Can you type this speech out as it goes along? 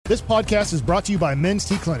This podcast is brought to you by Men's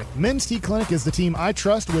T Clinic. Men's T Clinic is the team I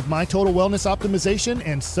trust with my total wellness optimization,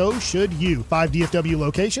 and so should you. 5 DFW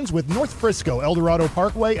locations with North Frisco, El Dorado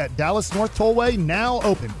Parkway at Dallas North Tollway now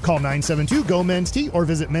open. Call 972-GO-MEN'S-T or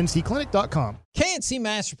visit mensteclinic.com. K&C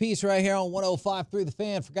Masterpiece right here on 105.3 The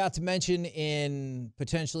Fan. Forgot to mention in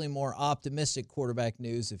potentially more optimistic quarterback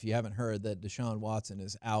news, if you haven't heard, that Deshaun Watson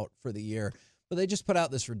is out for the year. But they just put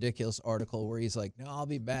out this ridiculous article where he's like, no, I'll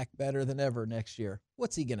be back better than ever next year.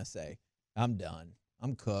 What's he going to say? I'm done.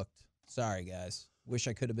 I'm cooked. Sorry, guys. Wish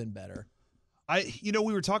I could have been better.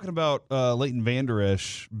 We were talking about Leighton Vander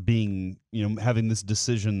Esch being, having this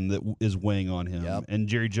decision that is weighing on him. Yep. And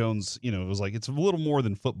Jerry Jones, was like, it's a little more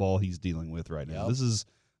than football he's dealing with right now. Yep. This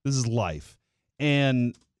is life.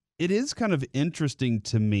 And it is kind of interesting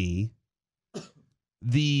to me,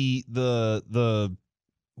 the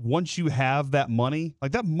once you have that money,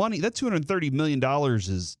 like that money, that $230 million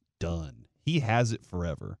is done. He has it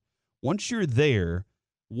forever. Once you're there,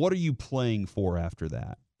 what are you playing for after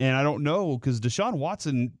that? And I don't know, because Deshaun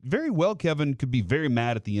Watson, very well, Kevin, could be very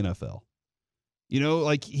mad at the NFL.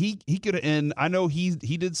 He could, and I know he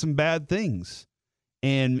did some bad things.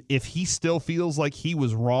 And if he still feels like he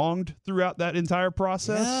was wronged throughout that entire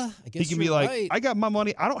process, I guess he can be like, right. I got my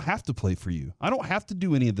money. I don't have to play for you. I don't have to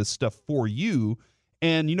do any of this stuff for you.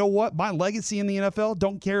 And you know what? My legacy in the NFL,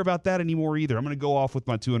 don't care about that anymore either. I'm going to go off with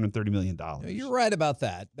my $230 million. You're right about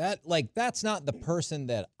that. That's not the person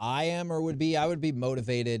that I am or would be. I would be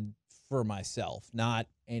motivated for myself, not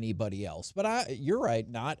anybody else. But you're right.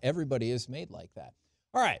 Not everybody is made like that.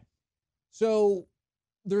 All right. So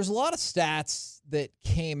there's a lot of stats that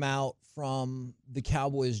came out from the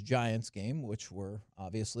Cowboys-Giants game, which were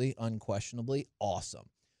obviously unquestionably awesome.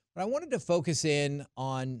 But I wanted to focus in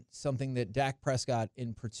on something that Dak Prescott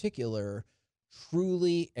in particular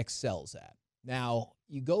truly excels at. Now,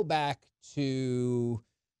 you go back to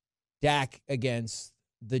Dak against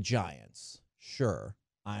the Giants. Sure,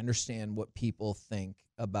 I understand what people think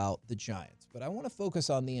about the Giants, but I want to focus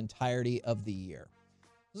on the entirety of the year. I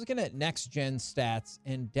was looking at next-gen stats,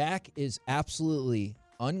 and Dak is absolutely,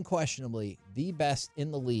 unquestionably, the best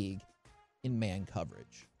in the league in man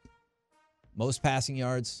coverage. Most passing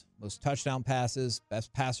yards, most touchdown passes,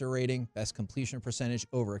 best passer rating, best completion percentage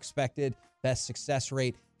over expected, best success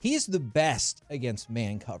rate. He's the best against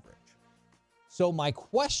man coverage. So my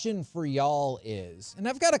question for y'all is, and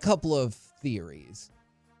I've got a couple of theories,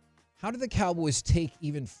 how do the Cowboys take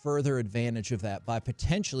even further advantage of that by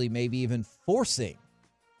potentially maybe even forcing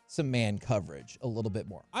some man coverage a little bit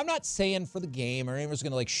more? I'm not saying for the game or anyone's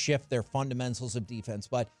going to shift their fundamentals of defense,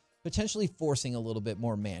 but potentially forcing a little bit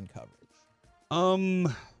more man coverage. I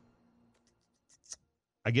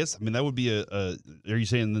guess, that would be are you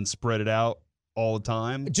saying then spread it out all the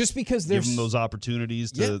time? Just because there's... Give them those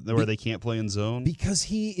opportunities where they can't play in zone? Because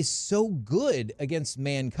he is so good against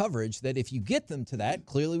man coverage that if you get them to that,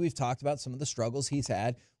 clearly we've talked about some of the struggles he's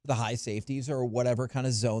had with the high safeties or whatever kind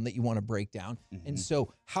of zone that you want to break down. Mm-hmm. And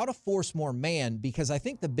so how to force more man, because I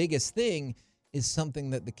think the biggest thing is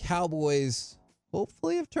something that the Cowboys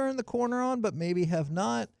hopefully have turned the corner on, but maybe have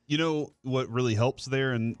not. You know what really helps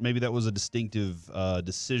there, and maybe that was a distinctive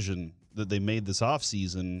decision that they made this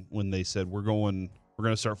offseason when they said we're going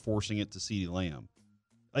to start forcing it to CeeDee Lamb.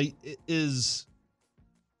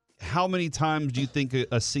 How many times do you think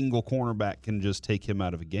a single cornerback can just take him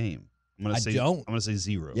out of a game? I'm going to say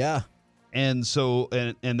 0. Yeah. And so,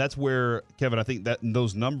 and that's where, Kevin, I think that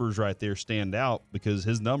those numbers right there stand out, because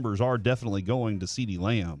his numbers are definitely going to CeeDee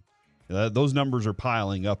Lamb. Those numbers are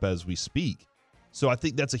piling up as we speak. So I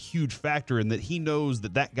think that's a huge factor in that he knows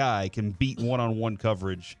that guy can beat one-on-one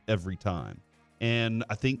coverage every time. And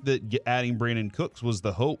I think that adding Brandon Cooks was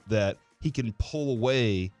the hope that he can pull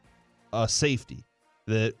away a safety.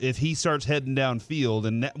 That if he starts heading downfield,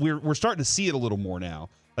 and we're starting to see it a little more now.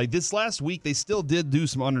 Like this last week, they still did do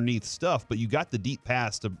some underneath stuff, but you got the deep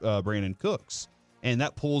pass to Brandon Cooks. And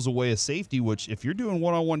that pulls away a safety, which if you're doing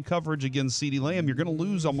one-on-one coverage against CeeDee Lamb, you're going to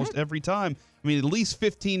lose almost every time. At least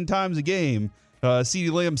 15 times a game,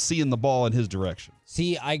 CeeDee Lamb's seeing the ball in his direction.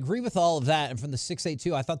 See, I agree with all of that. And from the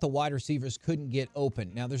 6'8", I thought the wide receivers couldn't get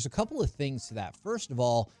open. Now, there's a couple of things to that. First of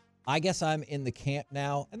all, I guess I'm in the camp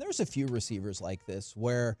now, and there's a few receivers like this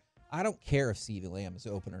where I don't care if CeeDee Lamb is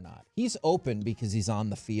open or not. He's open because he's on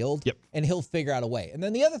the field, and he'll figure out a way. And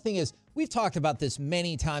then the other thing is, we've talked about this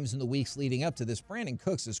many times in the weeks leading up to this. Brandon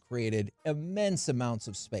Cooks has created immense amounts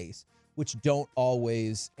of space, which don't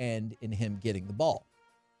always end in him getting the ball.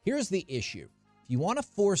 Here's the issue. If you want to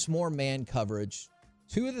force more man coverage,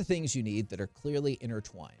 two of the things you need that are clearly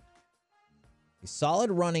intertwined: a solid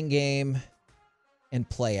running game and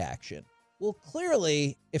play action. Well,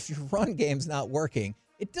 clearly, if your run game's not working,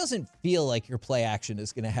 it doesn't feel like your play action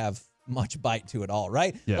is going to have much bite to it all,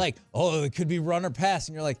 right? Yeah. Like, oh, it could be run or pass,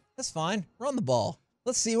 and you're like, that's fine, run the ball.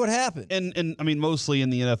 Let's see what happens. And I mean, mostly in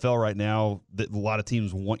the NFL right now, a lot of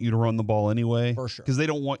teams want you to run the ball anyway. For sure. Because they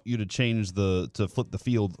don't want you to to flip the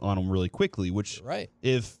field on them really quickly, which You're right.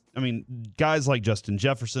 Guys like Justin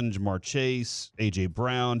Jefferson, Jamar Chase, A.J.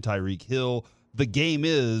 Brown, Tyreek Hill, the game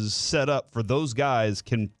is set up for those guys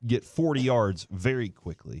can get 40 yards very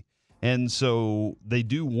quickly. And so they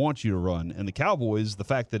do want you to run. And the Cowboys, the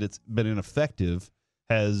fact that it's been ineffective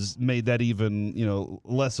has made that even,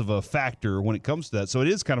 less of a factor when it comes to that. So it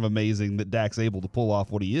is kind of amazing that Dak's able to pull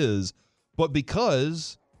off what he is. But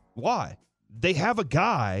because, why? They have a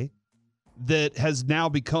guy that has now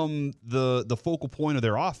become the focal point of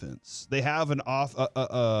their offense. They have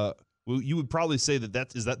you would probably say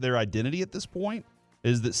is that their identity at this point?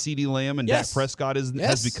 Is that CeeDee Lamb and Yes. Dak Prescott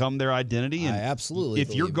has become their identity? And I absolutely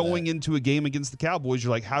if you're believe going that. into a game against the Cowboys,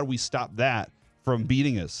 you're like, how do we stop that from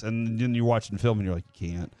beating us? And then you're watching film and you're like, you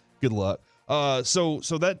can't. Good luck.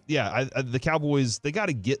 The Cowboys, they have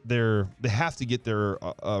to get their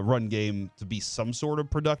run game to be some sort of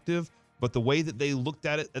productive. But the way that they looked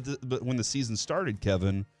at it when the season started,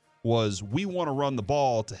 Kevin, was we want to run the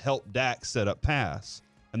ball to help Dak set up pass.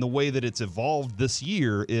 And the way that it's evolved this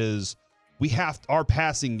year is our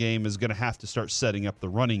passing game is going to have to start setting up the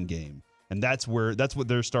running game. And that's what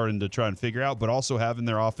they're starting to try and figure out, but also having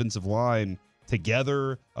their offensive line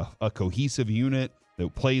together, a cohesive unit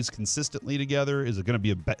that plays consistently together is going to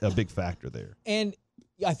be a big factor there. And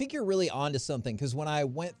I think you're really onto something, because when I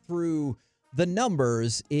went through the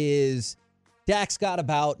numbers, is Dak's got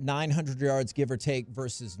about 900 yards, give or take,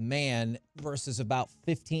 versus man, versus about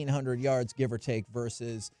 1,500 yards, give or take,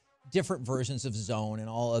 versus different versions of zone and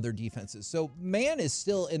all other defenses. So man is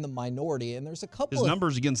still in the minority, and there's a couple His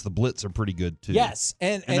numbers against the blitz are pretty good too. Yes,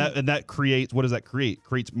 and that creates, what does that create?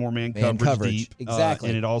 Creates more man coverage deep. Exactly.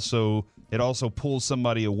 And it also pulls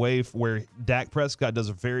somebody away where Dak Prescott does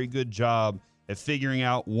a very good job at figuring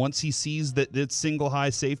out once he sees that it's single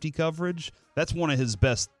high safety coverage. That's one of his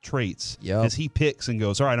best traits. Yep. Is he picks and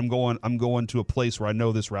goes, all right, I'm going to a place where I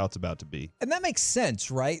know this route's about to be. And that makes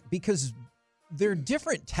sense, right? Because they're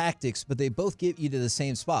different tactics, but they both get you to the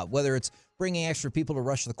same spot, whether it's bringing extra people to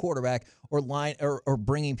rush the quarterback or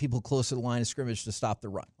bringing people closer to the line of scrimmage to stop the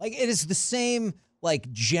run. Like, it is the same,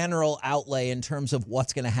 general outlay in terms of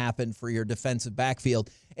what's going to happen for your defensive backfield,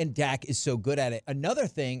 and Dak is so good at it. Another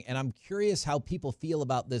thing, and I'm curious how people feel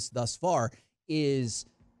about this thus far, is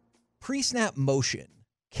pre-snap motion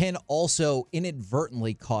can also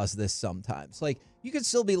inadvertently cause this sometimes. You could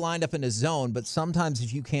still be lined up in a zone, but sometimes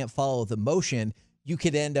if you can't follow the motion, you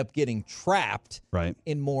could end up getting trapped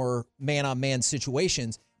in more man-on-man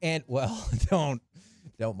situations. And, well, don't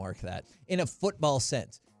mark that, in a football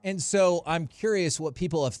sense. And so I'm curious what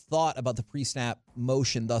people have thought about the pre-snap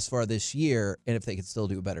motion thus far this year, and if they could still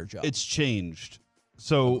do a better job. It's changed.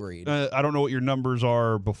 So Agreed. I don't know what your numbers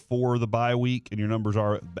are before the bye week and your numbers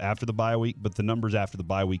are after the bye week, but the numbers after the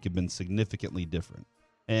bye week have been significantly different.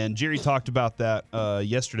 And Jerry talked about that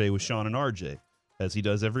yesterday with Sean and RJ, as he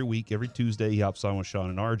does every week. Every Tuesday, he hops on with Sean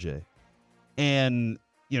and RJ. And,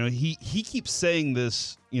 he keeps saying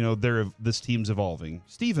this, this team's evolving.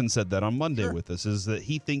 Steven said that on Monday with us, is that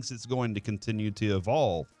he thinks it's going to continue to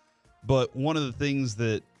evolve. But one of the things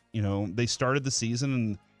that, they started the season,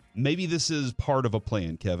 and maybe this is part of a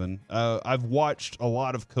plan, Kevin. I've watched a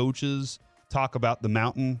lot of coaches talk about the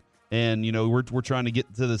mountain. And, we're trying to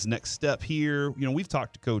get to this next step here. We've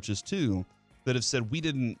talked to coaches, too, that have said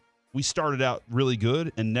we started out really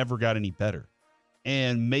good and never got any better.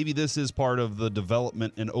 And maybe this is part of the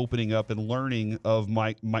development and opening up and learning of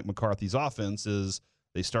Mike McCarthy's offense is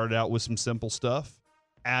they started out with some simple stuff,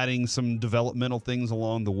 adding some developmental things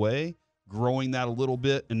along the way, growing that a little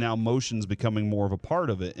bit, and now motion's becoming more of a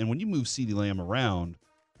part of it. And when you move CeeDee Lamb around,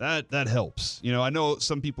 that helps. I know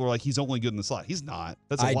some people are like, he's only good in the slot. He's not.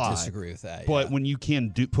 That's a lie. I disagree with that. But when you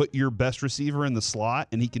can put your best receiver in the slot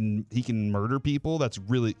and he can murder people, that's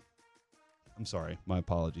really. I'm sorry, my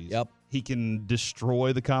apologies. Yep. He can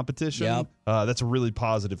destroy the competition. Yep. That's a really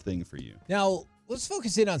positive thing for you. Now, let's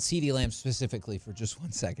focus in on CeeDee Lamb specifically for just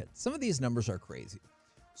 1 second. Some of these numbers are crazy.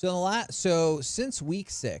 So since week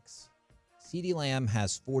 6, CeeDee Lamb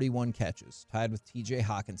has 41 catches, tied with TJ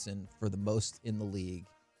Hawkinson for the most in the league.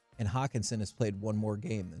 And Hawkinson has played one more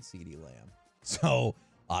game than CeeDee Lamb. So,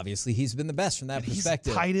 obviously, he's been the best from that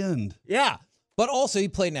perspective. He's tight end. Yeah. But also, he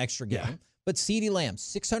played an extra game. Yeah. But CeeDee Lamb,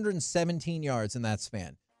 617 yards in that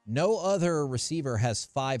span. No other receiver has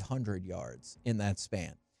 500 yards in that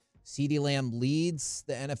span. CeeDee Lamb leads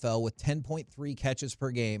the NFL with 10.3 catches per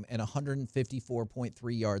game and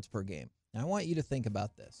 154.3 yards per game. Now, I want you to think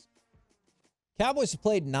about this. Cowboys have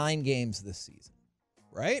played 9 games this season,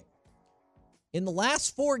 right? In the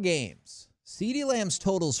last 4 games, CeeDee Lamb's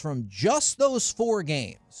totals from just those 4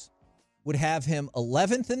 games would have him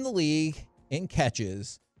 11th in the league in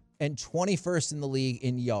catches and 21st in the league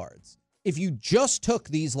in yards. If you just took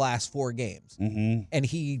these last 4 games and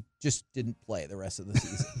he just didn't play the rest of the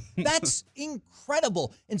season, that's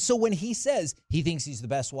incredible. And so when he says he thinks he's the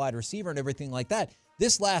best wide receiver and everything like that,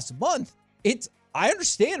 this last month, I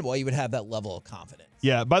understand why you would have that level of confidence.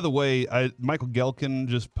 Yeah, by the way, Michael Gelkin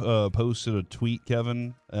just posted a tweet,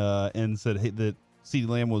 Kevin, and said that CeeDee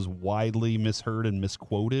Lamb was widely misheard and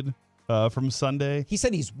misquoted from Sunday. He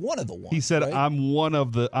said he's one of the ones. He said, right? I'm one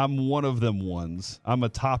of them ones. I'm a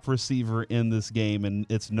top receiver in this game, and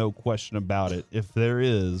it's no question about it. If there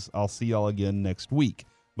is, I'll see y'all again next week.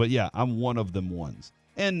 But yeah, I'm one of them ones.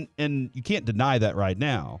 And you can't deny that right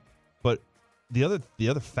now. But the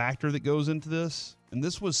other factor that goes into this, and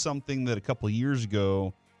this was something that a couple of years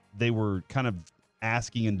ago they were kind of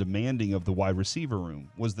asking and demanding of the wide receiver room,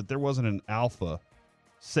 was that there wasn't an alpha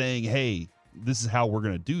saying, hey, this is how we're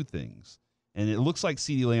going to do things. And it looks like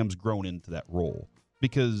CeeDee Lamb's grown into that role,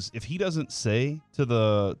 because if he doesn't say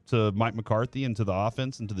to Mike McCarthy and to the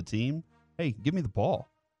offense and to the team, hey, give me the ball,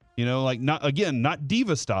 not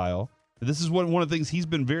diva style. This is one of the things he's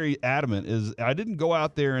been very adamant is, I didn't go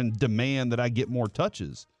out there and demand that I get more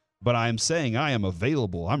touches, but I am saying I am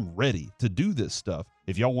available. I'm ready to do this stuff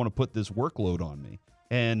if y'all want to put this workload on me.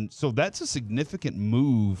 And so that's a significant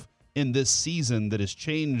move in this season that has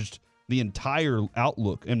changed the entire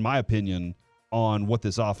outlook, in my opinion, on what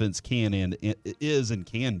this offense can and is and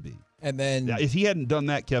can be. And then if he hadn't done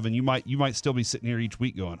that, Kevin, you might still be sitting here each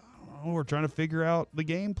week going, oh, we're trying to figure out the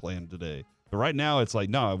game plan today. But right now it's like,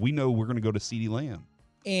 no, we know we're going to go to CeeDee Lamb.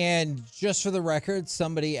 And just for the record,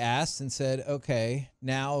 somebody asked and said, okay,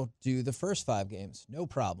 now do the first 5 games. No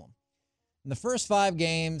problem. In the first 5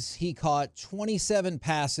 games, he caught 27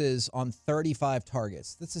 passes on 35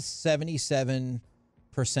 targets. That's a 77%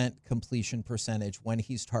 completion percentage when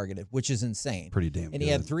he's targeted, which is insane. Pretty damn good. And he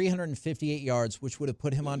had 358 yards, which would have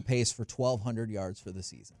put him on pace for 1,200 yards for the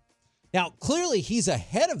season. Now, clearly he's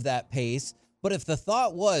ahead of that pace, but if the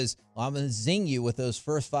thought was, well, I'm going to zing you with those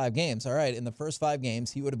first 5 games, all right, in the first 5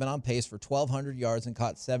 games, he would have been on pace for 1,200 yards and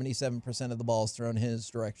caught 77% of the balls thrown in his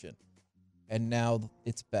direction. And now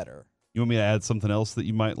it's better. You want me to add something else that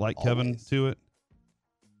you might like, Always. Kevin, to it?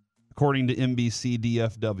 According to NBC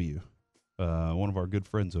DFW, one of our good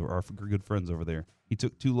friends over there, he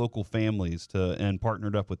took 2 local families and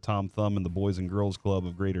partnered up with Tom Thumb and the Boys and Girls Club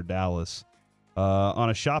of Greater Dallas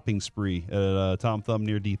on a shopping spree at Tom Thumb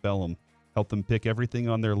near Deep Ellum. Helped them pick everything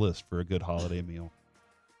on their list for a good holiday meal.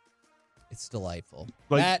 It's delightful.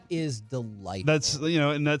 Like, that is delightful. That's,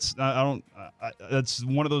 and that's, that's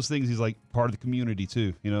one of those things. He's like part of the community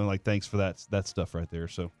too, like thanks for that stuff right there.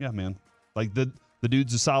 So yeah, man, like the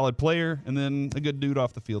dude's a solid player and then a good dude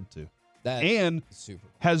off the field too. And super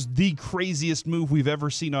has the craziest move we've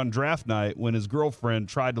ever seen on draft night when his girlfriend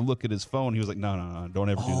tried to look at his phone. He was like, no, don't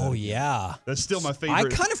ever do that. Oh, again. yeah. That's still my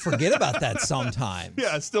favorite. I kind of forget about that sometimes.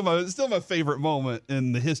 Yeah, it's still my favorite moment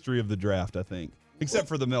in the history of the draft, I think. Except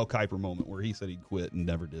for the Mel Kiper moment where he said he'd quit and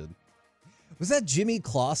never did. Was that Jimmy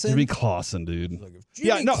Clausen? Jimmy Clausen, dude.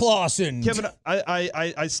 Jimmy Clausen. Kevin,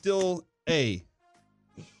 I still,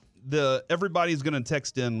 everybody's going to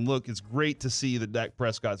text in, look, it's great to see that Dak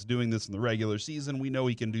Prescott's doing this in the regular season. We know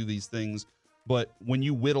he can do these things. But when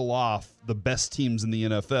you whittle off the best teams in the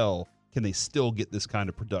NFL, can they still get this kind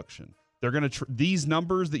of production? They're going to these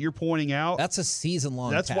numbers that you're pointing out. That's a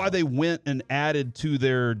season-long. That's why they went and added to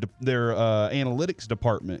their analytics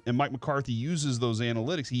department. And Mike McCarthy uses those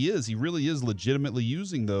analytics. He really is legitimately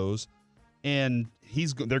using those. And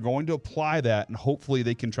they're going to apply that, and hopefully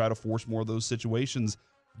they can try to force more of those situations.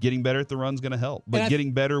 Getting better at the run's going to help. But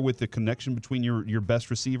getting better with the connection between your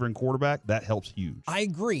best receiver and quarterback, that helps huge. I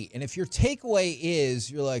agree. And if your takeaway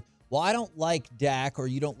is you're like, well, I don't like Dak, or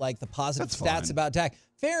you don't like the positive stats about Dak,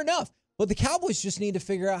 fair enough. But the Cowboys just need to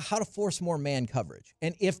figure out how to force more man coverage,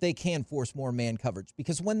 and if they can force more man coverage.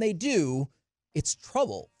 Because when they do, it's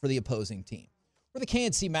trouble for the opposing team. We're the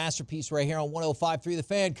K&C Masterpiece right here on 105.3 The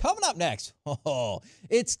Fan. Coming up next,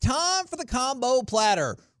 it's time for the Combo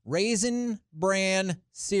Platter. Raisin Bran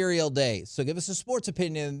Cereal Day. So give us a sports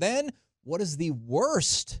opinion. And then, what is the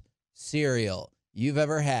worst cereal you've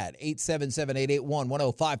ever had?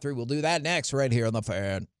 877-881-1053. We'll do that next right here on The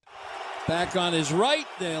Fan. Back on his right.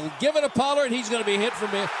 They'll give it to Pollard. He's going to be hit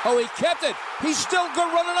from it. Oh, he kept it. He's still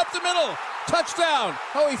good running up the middle. Touchdown.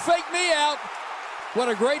 Oh, he faked me out. What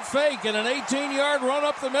a great fake and an 18-yard run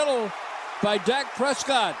up the middle by Dak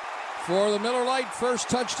Prescott for the Miller Lite, first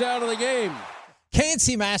touchdown of the game.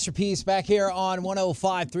 K&C Masterpiece back here on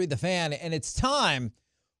 105.3 The Fan, and it's time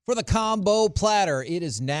for the Combo Platter. It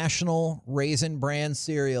is National Raisin Bran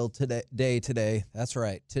Cereal today. That's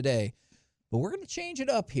right, today. But we're going to change it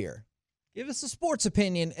up here. Give us a sports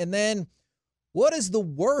opinion, and then what is the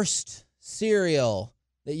worst cereal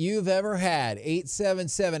that you've ever had?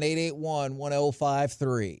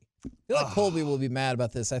 877-881-1053. I feel like Colby will be mad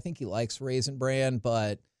about this. I think he likes Raisin Bran,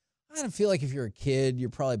 but I don't feel like if you're a kid, you're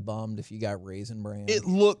probably bummed if you got Raisin Bran.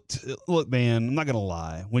 Look, man, I'm not going to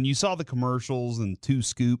lie. When you saw the commercials and 2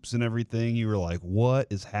 scoops and everything, you were like, what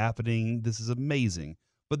is happening? This is amazing.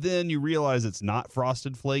 But then you realize it's not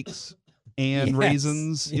Frosted Flakes and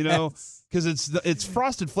raisins, you know, because it's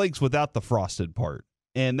Frosted Flakes without the frosted part.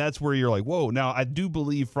 And that's where you're like, whoa. Now, I do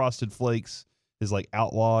believe Frosted Flakes is like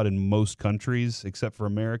outlawed in most countries except for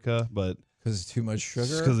America, but because it's too much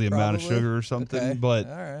sugar? Because of the amount of sugar or something. Okay. But,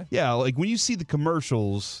 all right. Yeah, like when you see the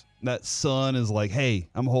commercials, that son is like, hey,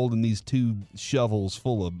 I'm holding these 2 shovels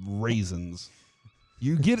full of raisins.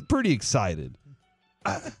 You get pretty excited.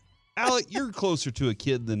 Alec, you're closer to a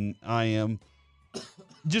kid than I am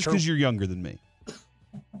just because you're younger than me.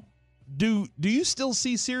 Do you still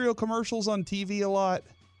see cereal commercials on TV a lot?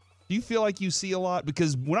 Do you feel like you see a lot?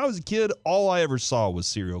 Because when I was a kid, all I ever saw was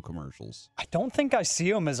cereal commercials. I don't think I see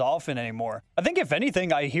them as often anymore. I think, if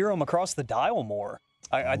anything, I hear them across the dial more.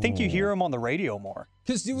 I think you hear them on the radio more.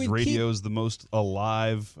 Because radio is the most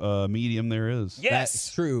alive medium there is. Yes.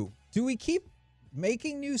 That's true. Do we keep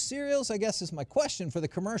making new cereals? I guess is my question for the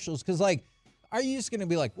commercials. Because, like, are you just going to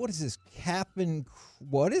be like, what is this?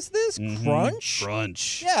 What is this? Crunch?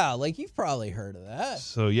 Crunch. Yeah, like you've probably heard of that.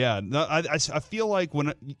 So, yeah, no, I feel like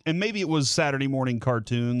and maybe it was Saturday morning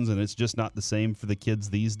cartoons and it's just not the same for the kids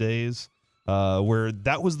these days, where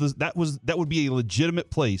that would be a legitimate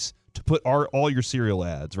place to put all your cereal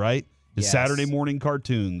ads, right? It's Saturday morning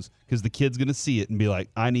cartoons because the kid's going to see it and be like,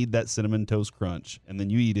 I need that Cinnamon Toast Crunch. And then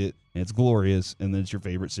you eat it and it's glorious and then it's your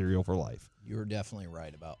favorite cereal for life. You're definitely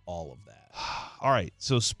right about all of that. All right,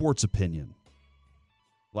 so sports opinion.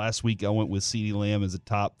 Last week I went with CeeDee Lamb as a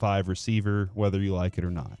top 5 receiver, whether you like it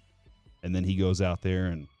or not. And then he goes out there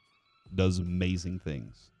and does amazing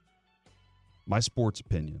things. My sports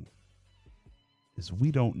opinion is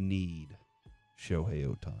we don't need Shohei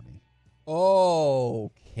Ohtani.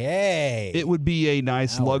 Okay. It would be a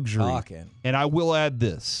nice Now we're luxury. talking. And I will add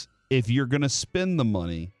this. If you're going to spend the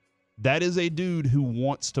money, that is a dude who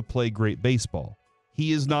wants to play great baseball.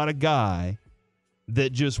 He is not a guy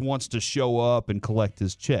that just wants to show up and collect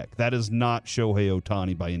his check. That is not Shohei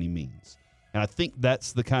Ohtani by any means. And I think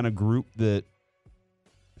that's the kind of group that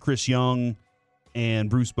Chris Young and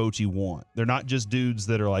Bruce Bochy want. They're not just dudes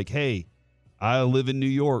that are like, hey, I live in New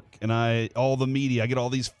York and all the media, I get all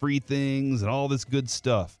these free things and all this good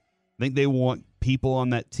stuff. I think they want people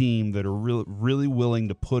on that team that are really, really willing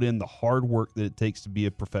to put in the hard work that it takes to be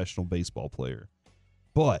a professional baseball player.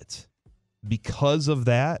 But because of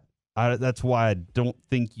that, that's why I don't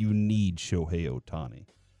think you need Shohei Ohtani.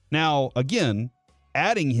 Now, again,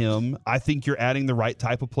 adding him, I think you're adding the right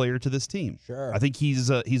type of player to this team. Sure. I think he's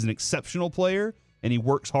an exceptional player, and he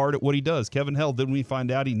works hard at what he does. Kevin Held, didn't we find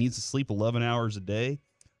out he needs to sleep 11 hours a day?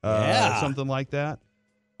 Yeah. Something like that.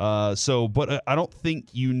 But I don't think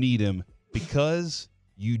you need him because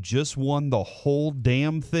you just won the whole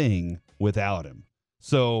damn thing without him.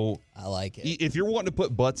 So I like it. If you're wanting to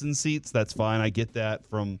put butts in seats, that's fine. I get that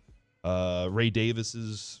from Ray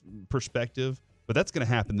Davis's perspective, but that's going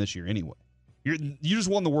to happen this year anyway. You just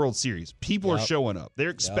won the World Series. People are showing up. They're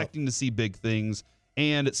expecting to see big things,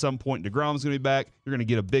 and at some point, DeGrom's going to be back. You're going to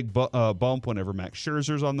get a big bump whenever Max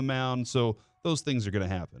Scherzer's on the mound, so those things are going to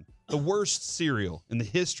happen. The worst cereal in the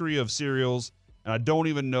history of cereals, and I don't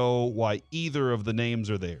even know why either of the names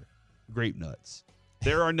are there, Grape Nuts.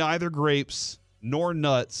 There are neither grapes nor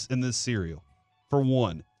nuts in this cereal. For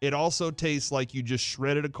one, it also tastes like you just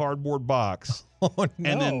shredded a cardboard box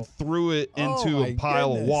and then threw it into a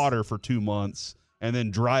pile of water for 2 months and then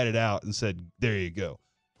dried it out and said, there you go.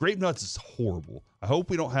 Grape Nuts is horrible. I hope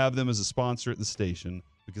we don't have them as a sponsor at the station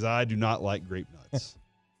because I do not like Grape Nuts.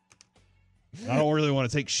 I don't really want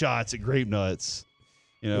to take shots at Grape Nuts.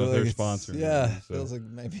 They're sponsoring. Yeah, them, so. Feels like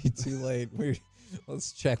maybe too late.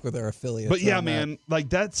 Let's check with our affiliates. But yeah, man, like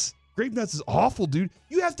Grape Nuts is awful, dude.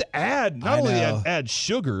 You have to add, not only add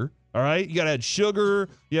sugar, all right? You got to add sugar.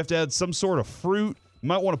 You have to add some sort of fruit. You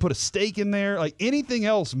might want to put a steak in there. Like anything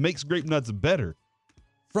else makes Grape Nuts better.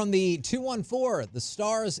 From the 214, the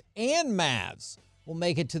Stars and Mavs will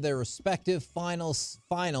make it to their respective finals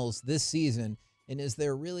this season. And is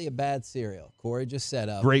there really a bad cereal? Corey just set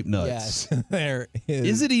up. Grape Nuts. Yes, there is.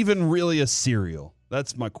 Is it even really a cereal?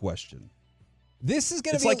 That's my question. This is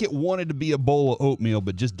going to It's be like it wanted to be a bowl of oatmeal,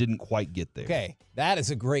 but just didn't quite get there. Okay, that is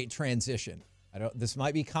a great transition. This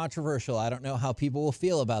might be controversial. I don't know how people will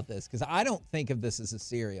feel about this because I don't think of this as a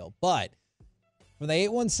cereal. But from the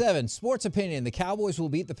 817 Sports Opinion, the Cowboys will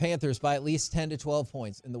beat the Panthers by at least 10 to 12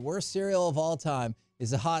 points. And the worst cereal of all time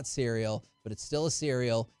is a hot cereal, but it's still a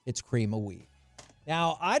cereal. It's cream of wheat.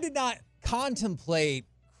 Now, I did not contemplate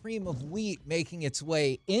cream of wheat making its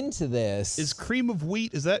way into this. Is cream of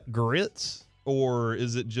wheat, is that grits? Or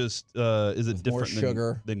is it just is it different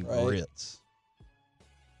sugar, than right? grits?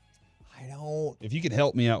 I don't. If you could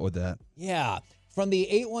help me out with that. Yeah. From the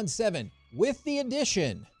 817, with the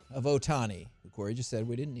addition of Ohtani, who Corey just said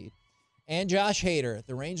we didn't need, and Josh Hader,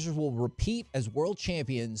 the Rangers will repeat as world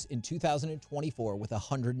champions in 2024 with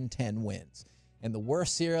 110 wins. And the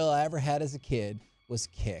worst cereal I ever had as a kid was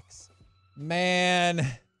Kix. Man.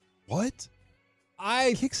 What?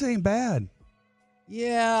 Kix ain't bad.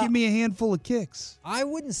 Yeah. Give me a handful of Kix. I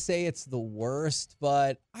wouldn't say it's the worst,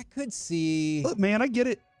 but I could see. Look, man, I get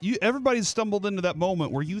it. Everybody stumbled into that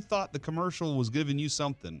moment where you thought the commercial was giving you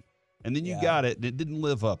something, and then you got it, and it didn't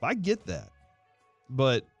live up. I get that.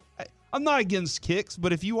 But I'm not against Kix,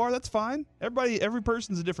 but if you are, that's fine. Every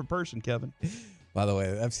person's a different person, Kevin. By the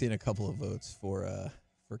way, I've seen a couple of votes for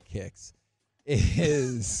Kix.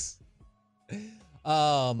 Is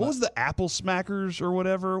what was the Apple Smackers or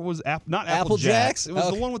whatever? It was not Apple Jacks? It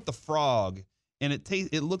was the one with the frog, and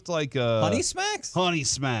it looked like Honey Smacks? Honey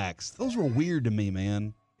Smacks. Those were weird to me,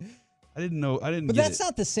 man. I didn't know. But that's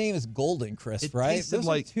not the same as Golden Crisp, right? Tasted Those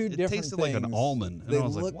are two different tasted things. like an almond, and I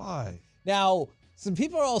was like, why? Now, some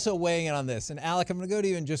people are also weighing in on this, and Alec, I'm going to go to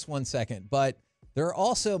you in just 1 second, but there are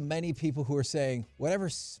also many people who are saying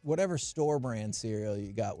whatever store brand cereal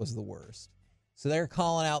you got was the worst. So they're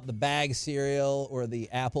calling out the bag cereal or the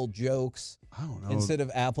Apple Jokes. I don't know. Instead of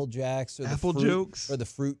Apple Jacks or Apple the fruit, Jokes or the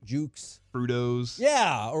Fruit Jukes. Fruitos.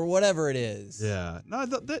 Yeah, or whatever it is. Yeah. No,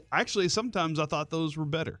 actually, sometimes I thought those were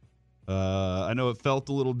better. I know it felt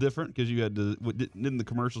a little different because you had to. Didn't the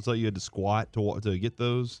commercial tell you had to squat to get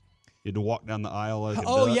those? You had to walk down the aisle like a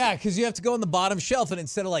duck. Yeah, because you have to go on the bottom shelf, and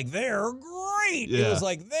instead of like they're great, it was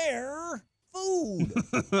like they're food.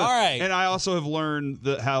 All right. And I also have learned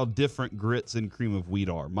how different grits and cream of wheat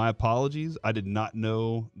are. My apologies. I did not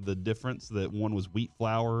know the difference, that one was wheat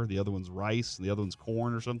flour, the other one's rice, and the other one's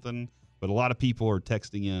corn or something. But a lot of people are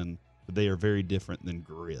texting in that they are very different than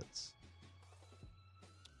grits.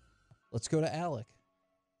 Let's go to Alec.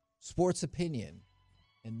 Sports opinion.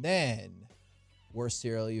 And then worst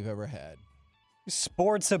cereal you've ever had.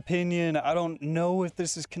 Sports opinion, I don't know if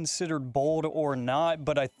this is considered bold or not,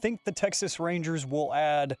 but I think the Texas Rangers will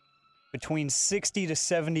add between $60 to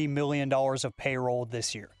 $70 million of payroll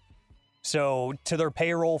this year. So to their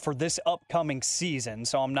payroll for this upcoming season.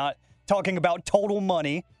 So I'm not talking about total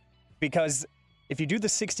money, because if you do the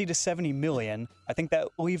 60 to 70 million, I think that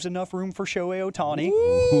leaves enough room for Shohei Ohtani.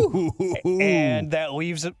 And that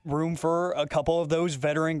leaves room for a couple of those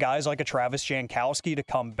veteran guys like a Travis Jankowski to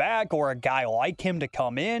come back, or a guy like him to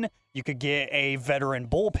come in. You could get a veteran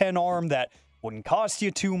bullpen arm that wouldn't cost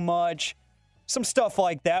you too much. Some stuff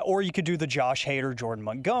like that. Or you could do the Josh Hader, Jordan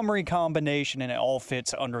Montgomery combination, and it all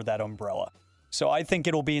fits under that umbrella. So I think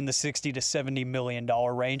it'll be in the $60 to $70 million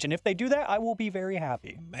range. And if they do that, I will be very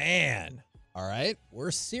happy. Man. All right.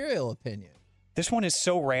 Worst cereal opinion. This one is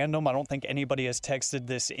so random. I don't think anybody has texted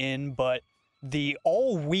this in, but the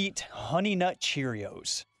all-wheat Honey Nut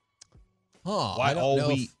Cheerios. Huh. Why I don't all know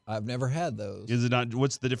wheat? I've never had those. Is it not?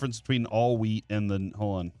 What's the difference between all wheat and the,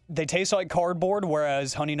 hold on. They taste like cardboard,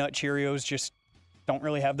 whereas Honey Nut Cheerios just don't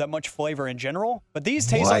really have that much flavor in general. But these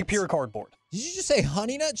taste like pure cardboard. Did you just say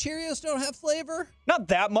Honey Nut Cheerios don't have flavor? Not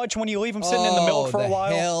that much when you leave them sitting in the milk for a while.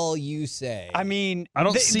 The hell you say? I mean, I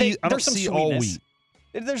don't see all wheat.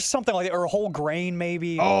 There's something like that, or a whole grain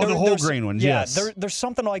maybe. Oh, the whole grain ones, yes. There's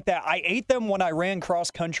something like that. I ate them when I ran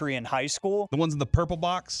cross country in high school. The ones in the purple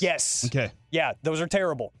box? Yes. Okay. Yeah, those are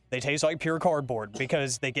terrible. They taste like pure cardboard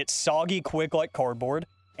because they get soggy quick like cardboard,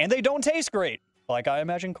 and they don't taste great. Like I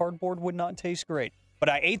imagine cardboard would not taste great. But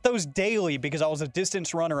I ate those daily because I was a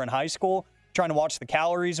distance runner in high school, trying to watch the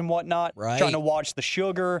calories and whatnot, trying to watch the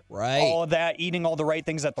sugar, all of that, eating all the right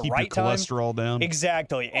things at the right time. Keep your cholesterol down.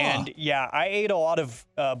 Exactly. And yeah, I ate a lot of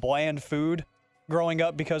bland food growing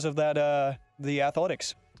up because of that, the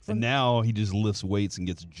athletics. And now he just lifts weights and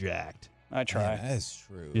gets jacked. I try. Man, that is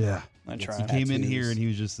true. Yeah. I try. He came in here and he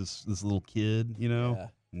was just this little kid, you know? Yeah.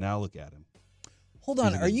 Now look at him. Hold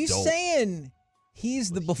on. Are you saying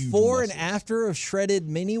he's the before and after of shredded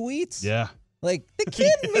mini wheats? Yeah. Like, the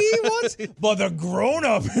kid in me wants, but the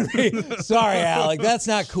grown-up in me. Sorry, Alec, that's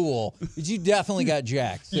not cool. But you definitely got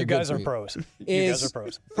jacked. So you guys are pros. You guys are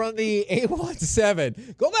pros. From the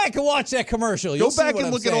 817, go back and watch that commercial. Go back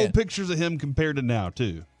and look at old pictures of him compared to now,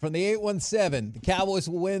 too. From the 817, the Cowboys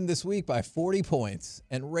will win this week by 40 points,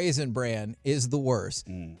 and Raisin Bran is the worst.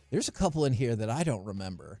 There's a couple in here that I don't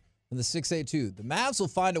remember. From the 682, the Mavs will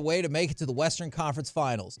find a way to make it to the Western Conference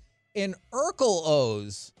Finals. And Urkel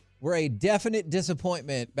O's were a definite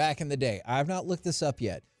disappointment back in the day. I've not looked this up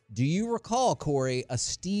yet. Do you recall, Corey, a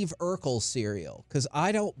Steve Urkel cereal? Because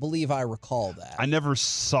I don't believe I recall that. I never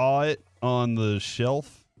saw it on the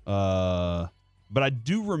shelf, but I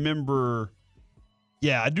do remember.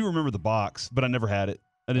 Yeah, I do remember the box, but I never had it.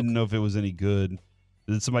 I didn't know if it was any good.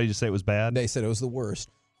 Did somebody just say it was bad? They said it was the worst.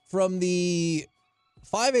 From the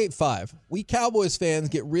 585, we Cowboys fans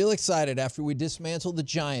get real excited after we dismantle the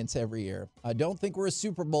Giants every year. I don't think we're a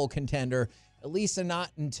Super Bowl contender, at least not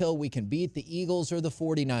until we can beat the Eagles or the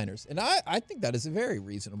 49ers. And I think that is a very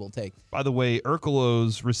reasonable take. By the way,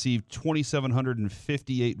 Urkelos received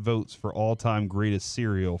 2,758 votes for all-time greatest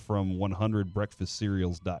cereal from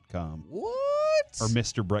 100breakfastcereals.com. What? Or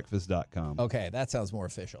MrBreakfast.com. Okay, that sounds more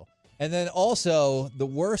official. And then also, the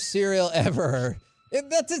worst cereal ever.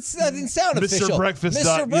 That didn't sound official. Mr. Breakfast.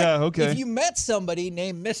 Yeah, okay. If you met somebody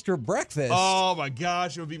named Mr. Breakfast. Oh, my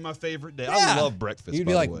gosh. It would be my favorite day. Yeah. I love breakfast, You'd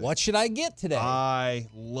be like, what should I get today? I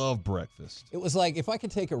love breakfast. It was like, if I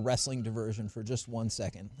could take a wrestling diversion for just 1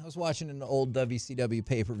 second. I was watching an old WCW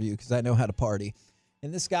pay-per-view because I know how to party.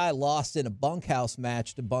 And this guy lost in a bunkhouse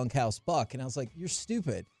match to Bunkhouse Buck. And I was like, you're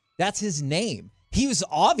stupid. That's his name. He was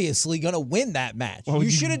obviously going to win that match. Well, you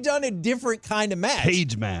should have done a different kind of match.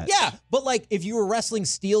 Cage match. Yeah, but like if you were wrestling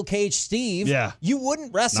Steel Cage Steve, you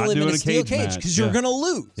wouldn't wrestle Not him in a doing steel cage because you're going to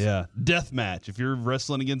lose. Yeah, death match. If you're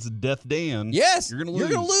wrestling against Death Dan, yes, you're going to lose. You're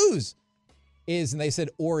going to lose. And they said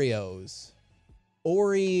Oreos.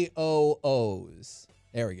 Oreos.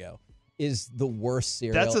 There we go. Is the worst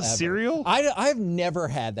cereal That's a ever. cereal? I've never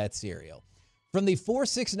had that cereal. From the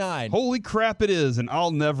 469. Holy crap, it is, and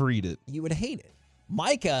I'll never eat it. You would hate it.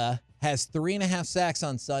 Micah has 3.5 sacks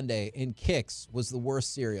on Sunday, and Kix was the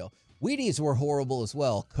worst cereal. Wheaties were horrible as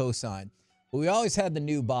well, cosign. But we always had the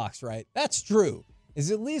new box, right? That's true. Is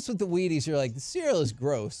at least with the Wheaties, you're like, the cereal is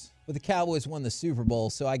gross, but the Cowboys won the Super Bowl,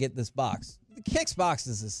 so I get this box. The Kix box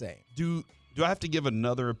is the same. Do I have to give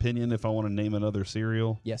another opinion if I want to name another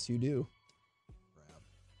cereal? Yes, you do.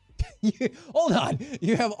 Hold on.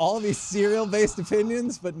 You have all these cereal-based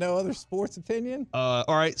opinions, but no other sports opinion? All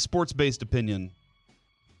right, sports-based opinion.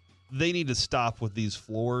 They need to stop with these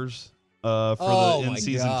floors for the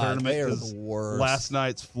in-season tournament. They are the worst. Last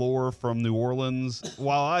night's floor from New Orleans,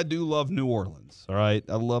 while I do love New Orleans, all right,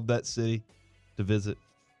 I love that city to visit.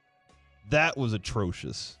 That was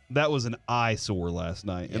atrocious. That was an eyesore last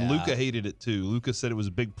night. And Luka hated it too. Luka said it was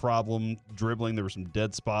a big problem dribbling. There were some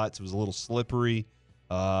dead spots. It was a little slippery.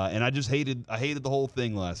 And I hated the whole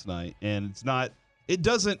thing last night. And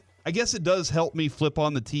I guess it does help me flip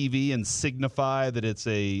on the TV and signify that it's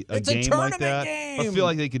a game like that. Game. I feel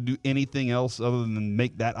like they could do anything else other than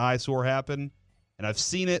make that eyesore happen. And I've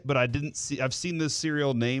seen it, but I've seen this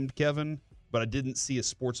cereal named Kevin, but I didn't see a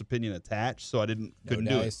sports opinion attached, so couldn't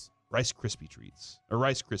do it. Rice Krispie treats or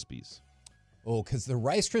Rice Krispies. Oh, because the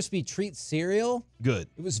Rice Krispie treat cereal, good.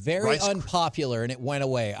 It was very unpopular and it went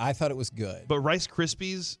away. I thought it was good. But Rice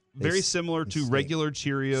Krispies, very similar to regular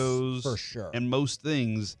Cheerios, for sure, and most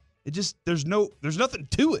things. It just there's nothing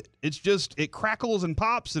to it. It's just it crackles and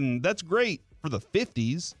pops, and that's great for the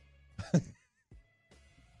 50s.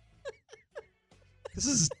 This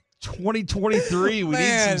is 2023. We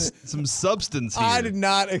need some substance here. I did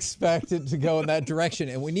not expect it to go in that direction,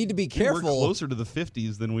 and we need to be careful. We're closer to the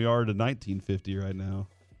 50s than we are to 1950 right now.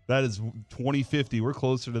 That is 2050. We're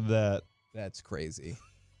closer to that. That's crazy.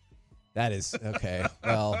 That is okay.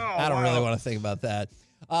 Well, I don't really want to think about that.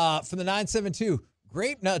 From the 972.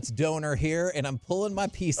 Grape Nuts donor here, and I'm pulling my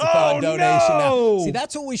Peace-a-thon donation now. See,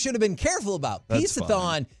 that's what we should have been careful about.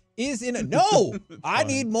 Peace-a-thon is in a... No! I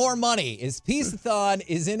need more money. Peace-a-thon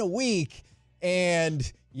is in a week, and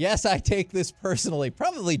yes, I take this personally.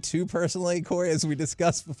 Probably too personally, Corey, as we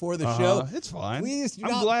discussed before the show. It's fine.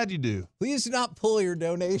 I'm glad you do. Please do not pull your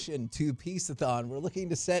donation to Peace-a-thon. We're looking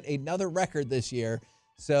to set another record this year,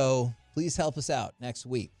 so please help us out next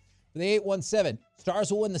week. For the 817,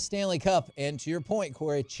 Stars will win the Stanley Cup. And to your point,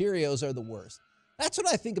 Corey, Cheerios are the worst. That's what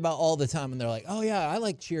I think about all the time when they're like, oh, yeah, I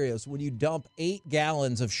like Cheerios. When you dump 8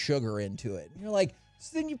 gallons of sugar into it. And you're like,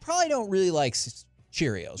 so then you probably don't really like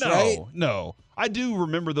Cheerios, right? No. I do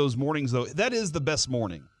remember those mornings, though. That is the best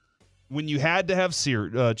morning. When you had to have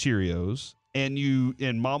Cheerios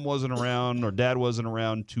and mom wasn't around or dad wasn't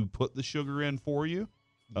around to put the sugar in for you,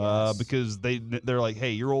 because they're like,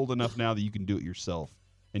 hey, you're old enough now that you can do it yourself,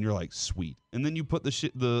 and you're like, sweet, and then you put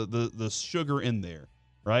the sugar in there,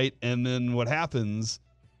 right, and then what happens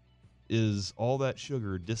is all that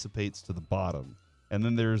sugar dissipates to the bottom. And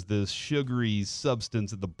then there's this sugary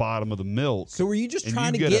substance at the bottom of the milk. So were you just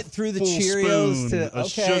trying to get through the Cheerios to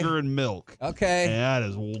sugar and milk? Okay. And that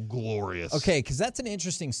is glorious. Okay, because that's an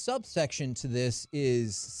interesting subsection to this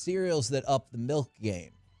is cereals that up the milk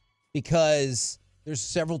game. Because there's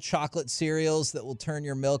several chocolate cereals that will turn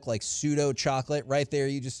your milk like pseudo chocolate. Right there,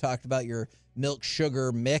 you just talked about your milk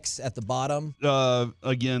sugar mix at the bottom.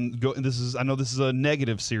 Again, I know this is a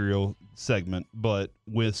negative cereal segment, but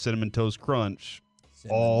with Cinnamon Toast Crunch,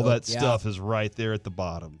 all that stuff is right there at the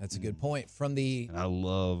bottom. That's a good point. And I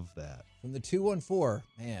love that. From the 214,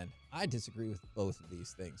 man, I disagree with both of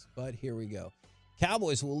these things, but here we go.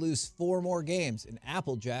 Cowboys will lose 4 more games, and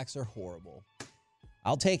Apple Jacks are horrible.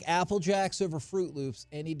 I'll take Apple Jacks over Fruit Loops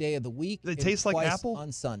any day of the week. Do they taste like apple?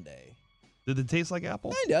 On Sunday. Did they taste like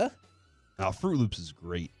apple? Kinda. Oh, Fruit Loops is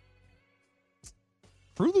great.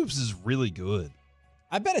 Fruit Loops is really good.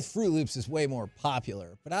 I bet if Fruit Loops is way more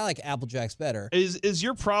popular, but I like Apple Jacks better. Is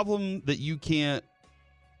your problem that you can't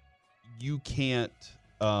I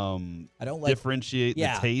don't like differentiate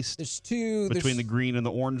the taste? There's between the green and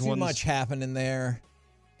the orange ones. Too much happening there.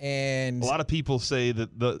 And a lot of people say that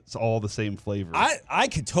it's all the same flavor. I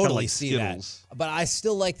could totally see Skittles. that. But I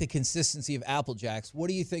still like the consistency of Apple Jacks. What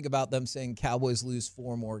do you think about them saying Cowboys lose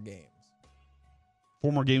 4 more games?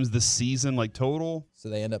 4 more games this season, like total? So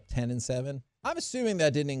they end up 10-7? I'm assuming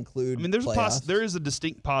that didn't include there is a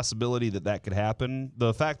distinct possibility that could happen.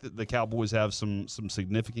 The fact that the Cowboys have some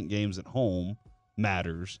significant games at home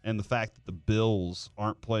matters, and the fact that the Bills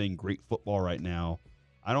aren't playing great football right now,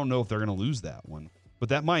 I don't know if they're going to lose that one. But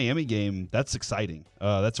that Miami game, that's exciting.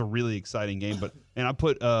 That's a really exciting game. I'll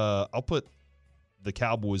put the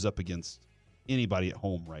Cowboys up against anybody at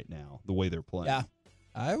home right now, the way they're playing. Yeah,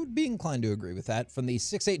 I would be inclined to agree with that. From the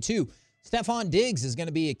 682, Stephon Diggs is going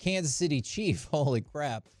to be a Kansas City Chief. Holy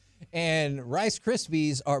crap. And Rice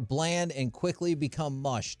Krispies are bland and quickly become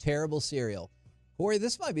mush. Terrible cereal. Corey,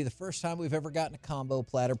 this might be the first time we've ever gotten a combo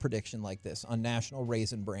platter prediction like this on National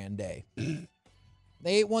Raisin Bran Day. The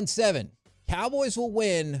 817, Cowboys will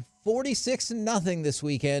win 46-0 this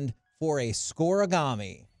weekend for a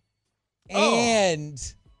scoregami. And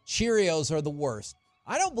Cheerios are the worst.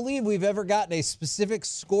 I don't believe we've ever gotten a specific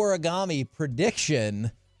scoregami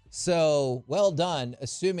prediction. So, well done,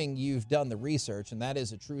 assuming you've done the research, and that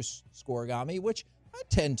is a true scoregami, which I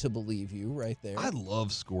tend to believe you right there. I love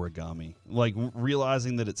scoregami. Like,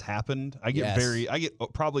 realizing that it's happened, I get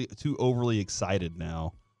probably too overly excited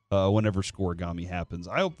now whenever scoregami happens.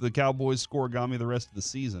 I hope the Cowboys scoregami the rest of the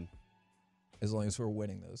season. As long as we're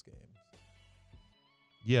winning those games.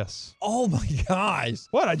 Yes. Oh, my gosh.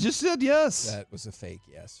 What? I just said yes. That was a fake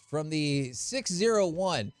yes. From the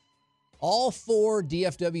 601, all 4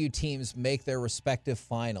 DFW teams make their respective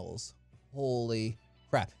finals. Holy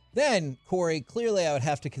crap. Then, Corey, clearly I would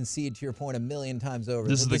have to concede to your point a million times over.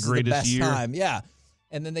 This is the greatest year. Time. Yeah.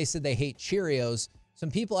 And then they said they hate Cheerios.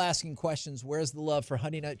 Some people asking questions, where's the love for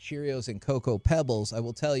Honey Nut Cheerios and Cocoa Pebbles? I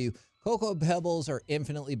will tell you, Cocoa Pebbles are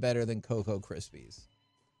infinitely better than Cocoa Krispies.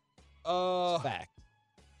 Fact.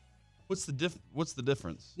 What's the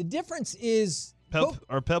difference? The difference is...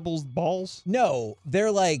 Are Pebbles balls? No,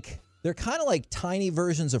 they're kind of like tiny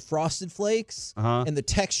versions of Frosted Flakes, and the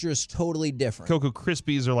texture is totally different. Cocoa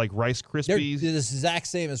Krispies are like Rice Krispies? They're the exact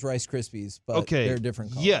same as Rice Krispies, but they're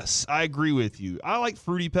different colors. Yes, I agree with you. I like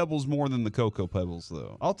Fruity Pebbles more than the Cocoa Pebbles,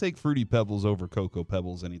 though. I'll take Fruity Pebbles over Cocoa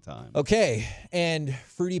Pebbles anytime. Okay, and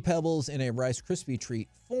Fruity Pebbles in a Rice Krispie treat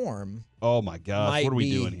form. Oh, my gosh. What are we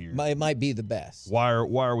doing here? It might be the best. Why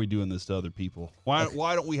are we doing this to other people? Why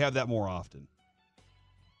don't we have that more often?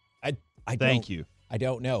 Thank you. I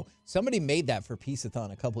don't know. Somebody made that for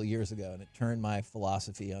Peace-a-thon a couple of years ago, and it turned my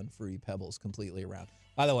philosophy on Fruity Pebbles completely around.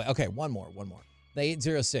 By the way, okay, one more. The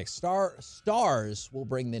 806. Stars will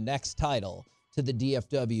bring the next title to the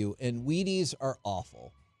DFW, and Wheaties are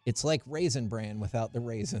awful. It's like Raisin Bran without the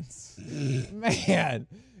raisins. Man,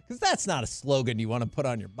 because that's not a slogan you want to put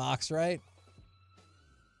on your box, right?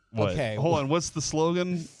 What? Okay. Hold on. What's the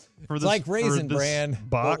slogan for this? It's like Raisin Bran,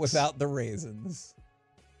 box? but without the raisins.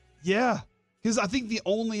 Yeah. Because I think the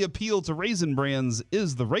only appeal to Raisin Brands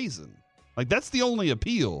is the raisin. Like, that's the only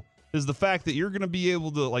appeal, is the fact that you're going to be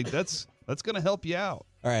able to, like, that's going to help you out.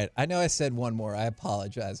 All right. I know I said one more. I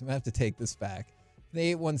apologize. I'm going to have to take this back. The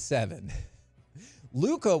 817.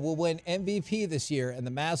 Luka will win MVP this year, and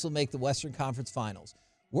the Mavs will make the Western Conference Finals.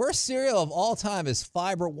 Worst cereal of all time is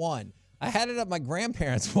Fiber One. I had it at my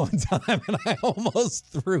grandparents' one time, and I almost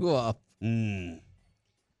threw up. Sounds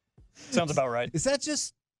about right. Is that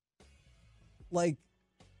just like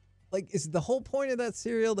is the whole point of that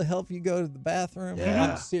cereal to help you go to the bathroom?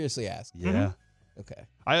 Yeah. I'm seriously asking. Yeah. Okay.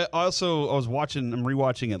 I'm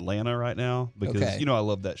rewatching Atlanta right now because I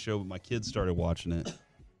love that show, but my kids started watching it,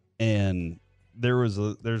 and there's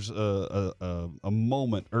a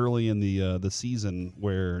moment early in the season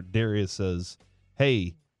where Darius says,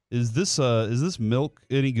 "Hey, is this milk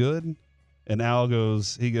any good?" And Al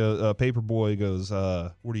goes, Paperboy goes,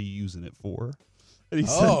 "What are you using it for?" And he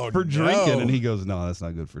said, "For drinking." And he goes, "No, that's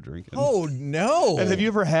not good for drinking." Oh, no. And have you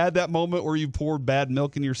ever had that moment where you poured bad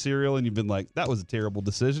milk in your cereal and you've been like, that was a terrible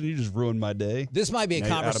decision. You just ruined my day. This might be a Now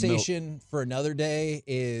you're out of conversation for another day.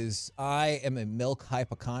 I am a milk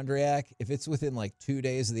hypochondriac. If it's within like 2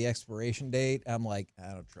 days of the expiration date, I'm like,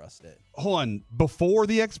 I don't trust it. Hold on. Before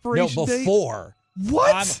the expiration date? Before.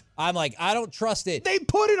 What? I'm like, I don't trust it. They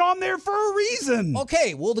put it on there for a reason.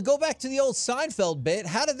 Okay, well, to go back to the old Seinfeld bit,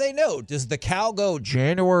 how did they know? Does the cow go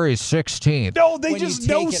January 16th? No, they just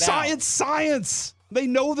know science. They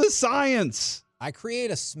know the science. I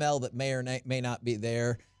create a smell that may or may not be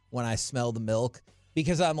there when I smell the milk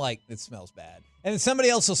because I'm like, it smells bad. And then somebody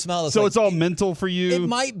else will smell it. So it's all mental for you? It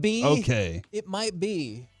might be. Okay. It might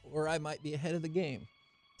be, or I might be ahead of the game.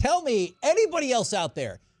 Tell me, anybody else out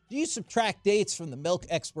there, do you subtract dates from the milk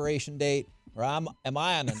expiration date, or am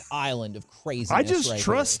I on an island of craziness? I just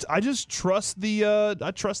trust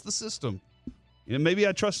the system. Maybe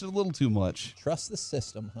I trust it a little too much. Trust the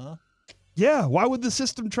system, huh? Yeah. Why would the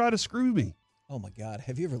system try to screw me? Oh my God.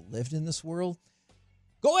 Have you ever lived in this world?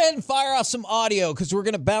 Go ahead and fire off some audio because we're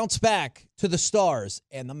going to bounce back to the Stars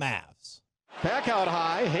and the Mavs. Back out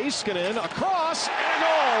high, Heiskanen across and a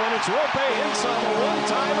goal, and it's Rope hits on the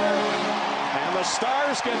one-timer. And the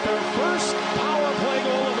Stars get their first power play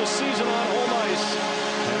goal of the season on home ice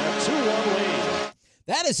and a 2-1 lead.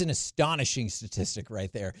 That is an astonishing statistic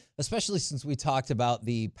right there, especially since we talked about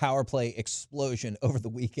the power play explosion over the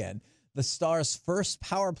weekend. The Stars' first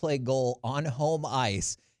power play goal on home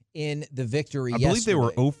ice in the victory yesterday. I believe they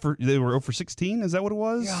were 0 for 16. Is that what it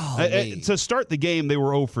was? To start the game, they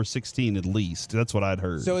were 0 for 16 at least. That's what I'd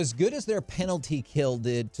heard. So as good as their penalty kill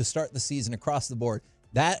did to start the season across the board,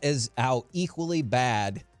 that is how equally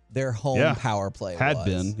bad their home power play had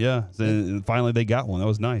been. Yeah. And finally they got one. That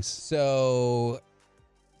was nice. So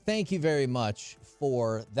thank you very much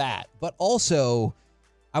for that. But also,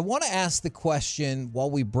 I want to ask the question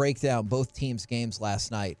while we break down both teams' games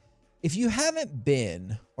last night. If you haven't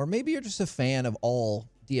been, or maybe you're just a fan of all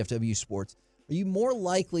DFW sports, are you more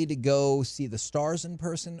likely to go see the Stars in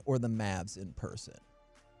person or the Mavs in person?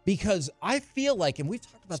 Because I feel like, and we've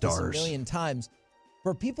talked about this a million times,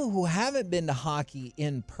 for people who haven't been to hockey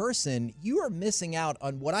in person, you are missing out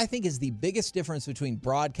on what I think is the biggest difference between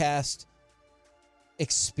broadcast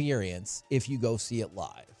experience if you go see it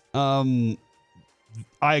live.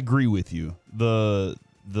 I agree with you. The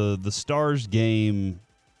Stars game,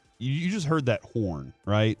 you just heard that horn,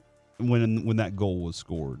 right? When that goal was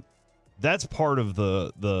scored. That's part of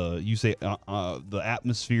the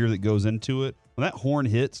atmosphere that goes into it. When that horn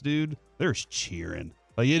hits, dude, there's cheering.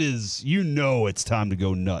 Like it is, it's time to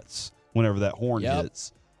go nuts whenever that horn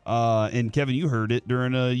hits. And Kevin, you heard it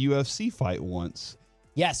during a UFC fight once.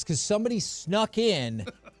 Yes, because somebody snuck in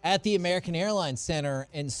at the American Airlines Center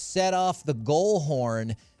and set off the goal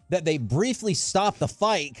horn that they briefly stopped the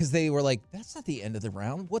fight because they were like, that's not the end of the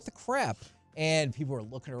round. What the crap? And people were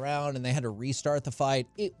looking around and they had to restart the fight.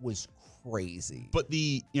 It was crazy. But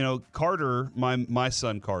Carter, my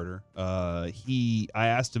son Carter, I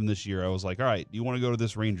asked him this year, I was like, all right, do you want to go to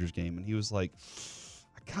this Rangers game? And he was like,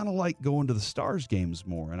 I kind of like going to the Stars games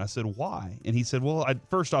more. And I said, why? And he said, well,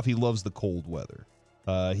 first off, he loves the cold weather.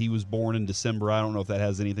 He was born in December. I don't know if that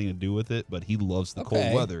has anything to do with it, but he loves the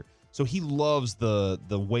cold weather. So he loves the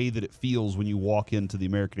way that it feels when you walk into the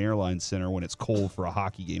American Airlines Center when it's cold for a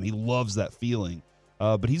hockey game. He loves that feeling.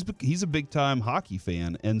 But he's a big-time hockey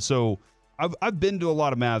fan. And so I've been to a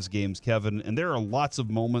lot of Mavs games, Kevin, and there are lots of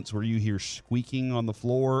moments where you hear squeaking on the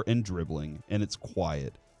floor and dribbling, and it's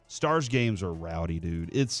quiet. Stars games are rowdy, dude.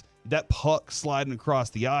 It's that puck sliding across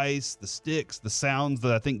the ice, the sticks, the sounds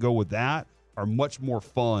that I think go with that are much more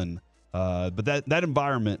fun. But that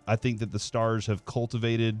environment, I think that the Stars have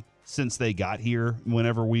cultivated since they got here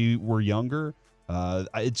whenever we were younger.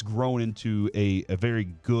 It's grown into a very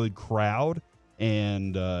good crowd,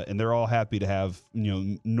 and they're all happy to have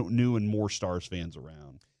new and more Stars fans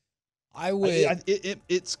around.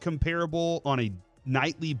 It's comparable on a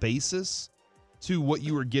nightly basis to what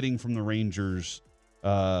you were getting from the Rangers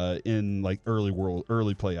in like early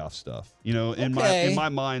playoff stuff. You know, in my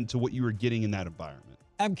mind, to what you were getting in that environment.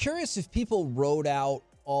 I'm curious if people wrote out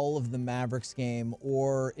all of the Mavericks game,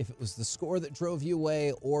 or if it was the score that drove you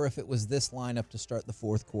away, or if it was this lineup to start the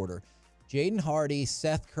fourth quarter. Jaden Hardy,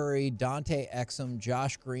 Seth Curry, Dante Exum,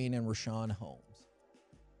 Josh Green, and Rashawn Holmes.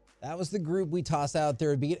 That was the group we tossed out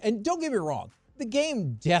there. And don't get me wrong, the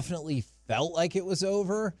game definitely felt like it was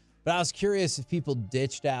over, but I was curious if people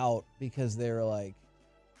ditched out because they were like,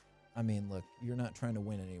 I mean, look, you're not trying to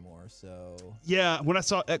win anymore, so. Yeah, when I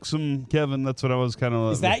saw Exum, Kevin, that's what I was kind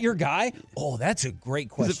of. Is that your guy? Oh, that's a great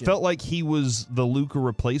question. It felt like he was the Luka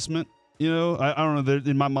replacement. You know, I don't know.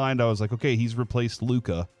 In my mind, I was like, okay, he's replaced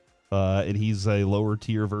Luka, and he's a lower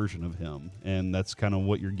tier version of him, and that's kind of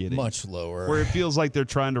what you're getting. Much lower. Where it feels like they're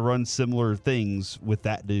trying to run similar things with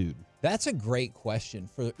that dude. That's a great question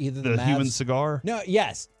for either the Mavs. Human cigar? No,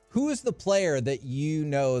 yes. Who is the player that you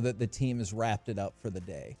know that the team has wrapped it up for the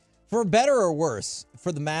day? For better or worse,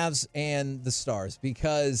 for the Mavs and the Stars,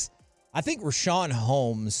 because I think Rashawn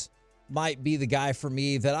Holmes might be the guy for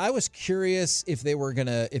me that I was curious if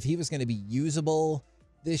he was gonna be usable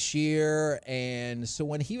this year. And so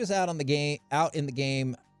when he was out in the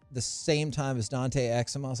game the same time as Dante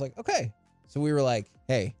Exum, I was like, okay. So we were like,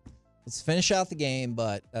 hey, let's finish out the game,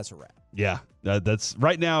 but that's a wrap. Yeah, that's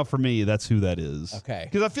right now for me. That's who that is. Okay,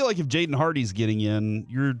 because I feel like if Jaden Hardy's getting in,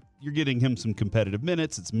 you're getting him some competitive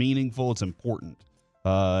minutes. It's meaningful. It's important. So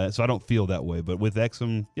I don't feel that way. But with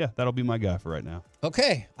Exum, yeah, that'll be my guy for right now.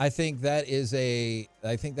 Okay, I think that is a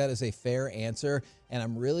fair answer, and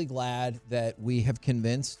I'm really glad that we have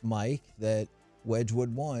convinced Mike that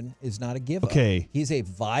Wedgwood 1 is not a give-up. Okay. He's a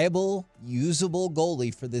viable, usable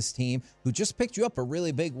goalie for this team who just picked you up a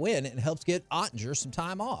really big win and helped get Ottinger some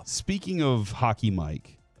time off. Speaking of Hockey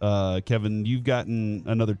Mike, Kevin, you've gotten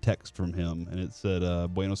another text from him, and it said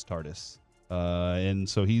Buenos Tardes. And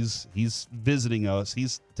so he's visiting us.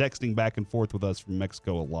 He's texting back and forth with us from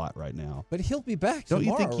Mexico a lot right now. But he'll be back Don't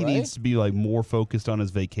tomorrow, you think he needs to be like more focused on his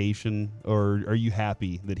vacation, or are you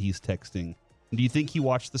happy that he's texting? Do you think he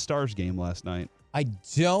watched the Stars game last night? I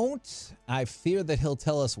don't. I fear that he'll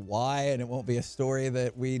tell us why, and it won't be a story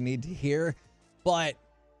that we need to hear. But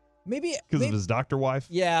maybe because of his doctor wife.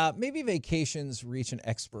 Yeah, maybe vacations reach an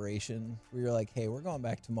expiration where you're like, hey, we're going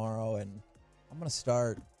back tomorrow, and I'm gonna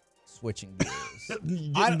start switching gears,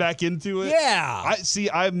 getting back into it. Yeah,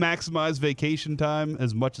 I maximize vacation time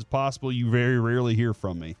as much as possible. You very rarely hear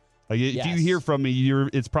from me. Like if you hear from me,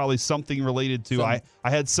 it's probably something related to. I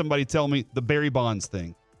had somebody tell me the Barry Bonds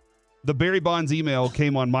thing. The Barry Bonds email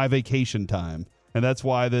came on my vacation time, and that's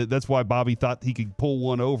why Bobby thought he could pull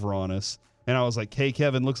one over on us. And I was like, "Hey,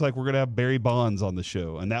 Kevin, looks like we're gonna have Barry Bonds on the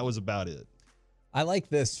show," and that was about it. I like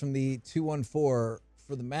this from the 214.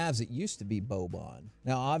 For the Mavs, it used to be Boban.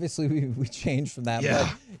 Now, obviously, we changed from that. Yeah,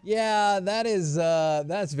 but yeah,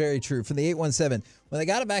 that's very true. For the 817, when they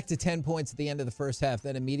got it back to 10 points at the end of the first half,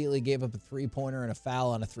 then immediately gave up a three-pointer and a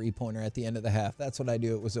foul on a three-pointer at the end of the half. That's when I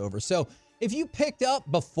knew it was over. So if you picked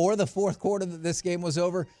up before the fourth quarter that this game was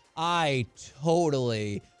over, I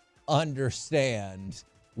totally understand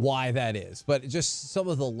why that is. But just some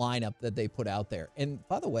of the lineup that they put out there. And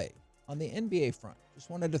by the way, on the NBA front, just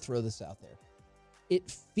wanted to throw this out there. It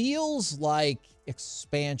feels like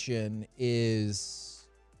expansion is,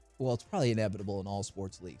 well, it's probably inevitable in all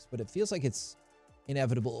sports leagues, but it feels like it's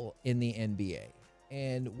inevitable in the NBA.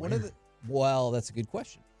 And that's a good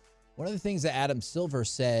question. One of the things that Adam Silver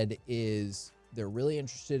said is they're really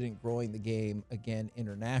interested in growing the game again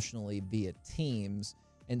internationally via teams.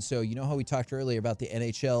 And so, you know how we talked earlier about the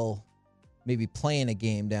NHL maybe playing a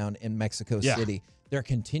game down in Mexico City? There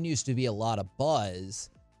continues to be a lot of buzz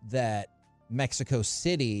that Mexico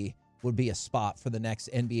City would be a spot for the next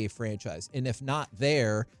NBA franchise. And if not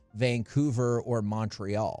there, Vancouver or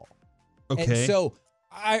Montreal. Okay. And so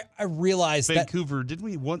I realized Vancouver, didn't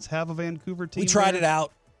we once have a Vancouver team? We tried it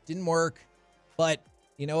out. Didn't work. But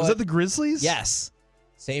you know what? Was that the Grizzlies? Yes.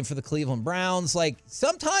 Same for the Cleveland Browns. Like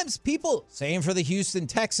sometimes same for the Houston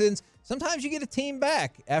Texans. Sometimes you get a team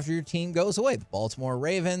back after your team goes away. The Baltimore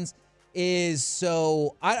Ravens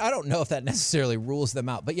I don't know if that necessarily rules them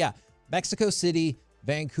out. But yeah, Mexico City,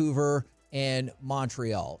 Vancouver, and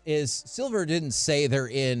Montreal. Silver didn't say they're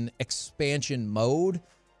in expansion mode,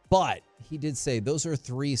 but he did say those are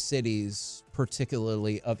three cities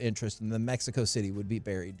particularly of interest, and the Mexico City would be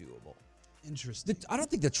very doable. Interesting. I don't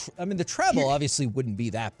think the travel obviously wouldn't be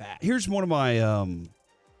that bad. Here's one of my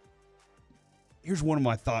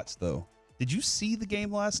thoughts though. Did you see the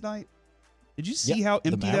game last night? Did you see how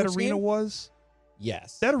empty that arena was?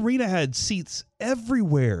 Yes. That arena had seats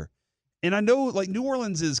everywhere. And I know, like, New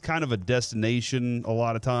Orleans is kind of a destination a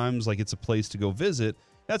lot of times. Like, it's a place to go visit.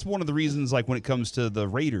 That's one of the reasons, like, when it comes to the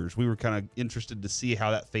Raiders, we were kind of interested to see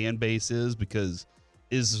how that fan base is, because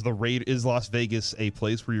is Las Vegas a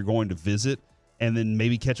place where you're going to visit and then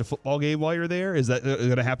maybe catch a football game while you're there? Is that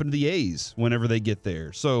going to happen to the A's whenever they get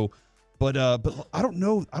there? So, but I don't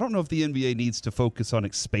know. I don't know if the NBA needs to focus on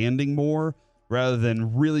expanding more rather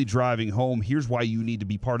than really driving home. Here's why you need to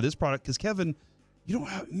be part of this product. Because, Kevin, you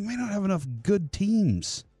may not have enough good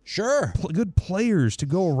teams. Sure. Good players to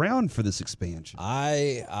go around for this expansion.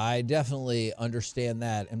 I definitely understand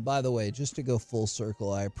that. And by the way, just to go full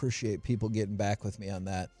circle, I appreciate people getting back with me on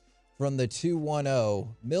that. From the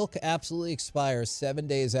 210, milk absolutely expires 7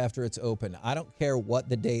 days after it's open. I don't care what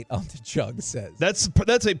the date on the jug says.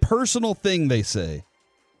 That's a personal thing, they say.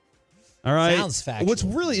 All right. Sounds factual. What's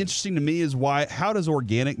really interesting to me is how does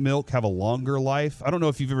organic milk have a longer life? I don't know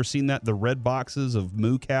if you've ever seen that, the red boxes of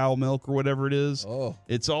moo cow milk or whatever it is. Oh.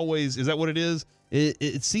 It's always, is that what it is?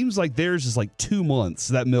 It seems like theirs is like 2 months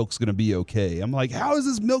that milk's going to be okay. I'm like, how is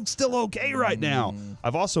this milk still okay right now?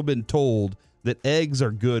 I've also been told that eggs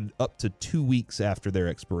are good up to 2 weeks after their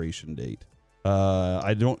expiration date.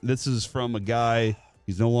 This is from a guy,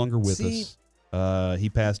 he's no longer with us. He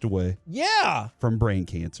passed away. Yeah. From brain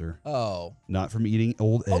cancer. Oh. Not from eating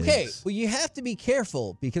old eggs. Okay, well, you have to be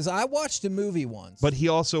careful because I watched a movie once. But he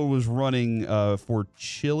also was running for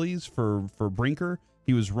Chili's, for Brinker.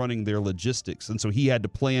 He was running their logistics, and so he had to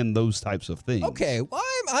plan those types of things. Okay, well,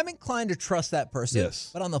 I'm inclined to trust that person. Yes.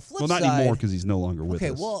 But on the flip side... Well, not anymore because he's no longer with us.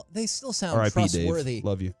 Okay, well, they still sound R.I.P. trustworthy. Dave.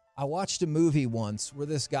 Love you. I watched a movie once where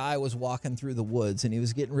this guy was walking through the woods and he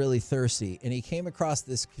was getting really thirsty, and he came across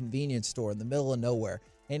this convenience store in the middle of nowhere,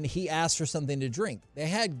 and he asked for something to drink. They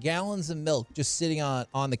had gallons of milk just sitting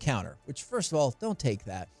on the counter, which, first of all, don't take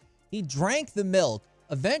that. He drank the milk.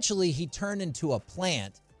 Eventually, he turned into a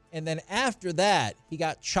plant, and then after that, he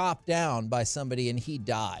got chopped down by somebody and he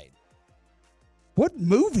died. What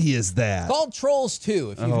movie is that? It's called Trolls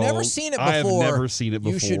 2. If you've never seen it before, I have never seen it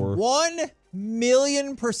before. You should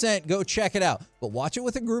 1,000,000% go check it out. But watch it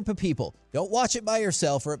with a group of people. Don't watch it by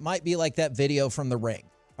yourself, or it might be like that video from The Ring.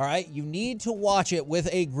 All right? You need to watch it with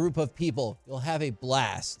a group of people. You'll have a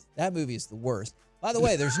blast. That movie is the worst. By the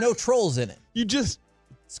way, there's no trolls in it. It's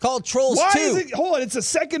called Trolls 2. Why is it? Hold on, it's a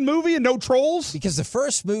second movie and no trolls? Because the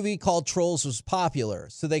first movie called Trolls was popular,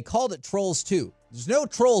 so they called it Trolls 2. There's no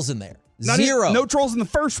trolls in there. Zero. No trolls in the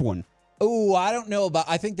first one. Oh, I don't know about...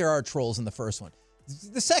 I think there are trolls in the first one.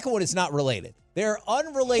 The second one is not related. They're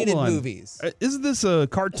unrelated movies. Isn't this a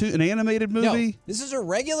cartoon, an animated movie? No, this is a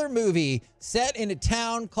regular movie set in a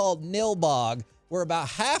town called Nilbog, where about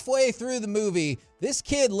halfway through the movie, this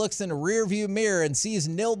kid looks in a rearview mirror and sees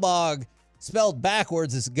Nilbog spelled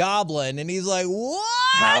backwards as goblin, and he's like,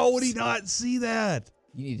 what? How would he not see that?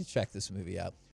 You need to check this movie out.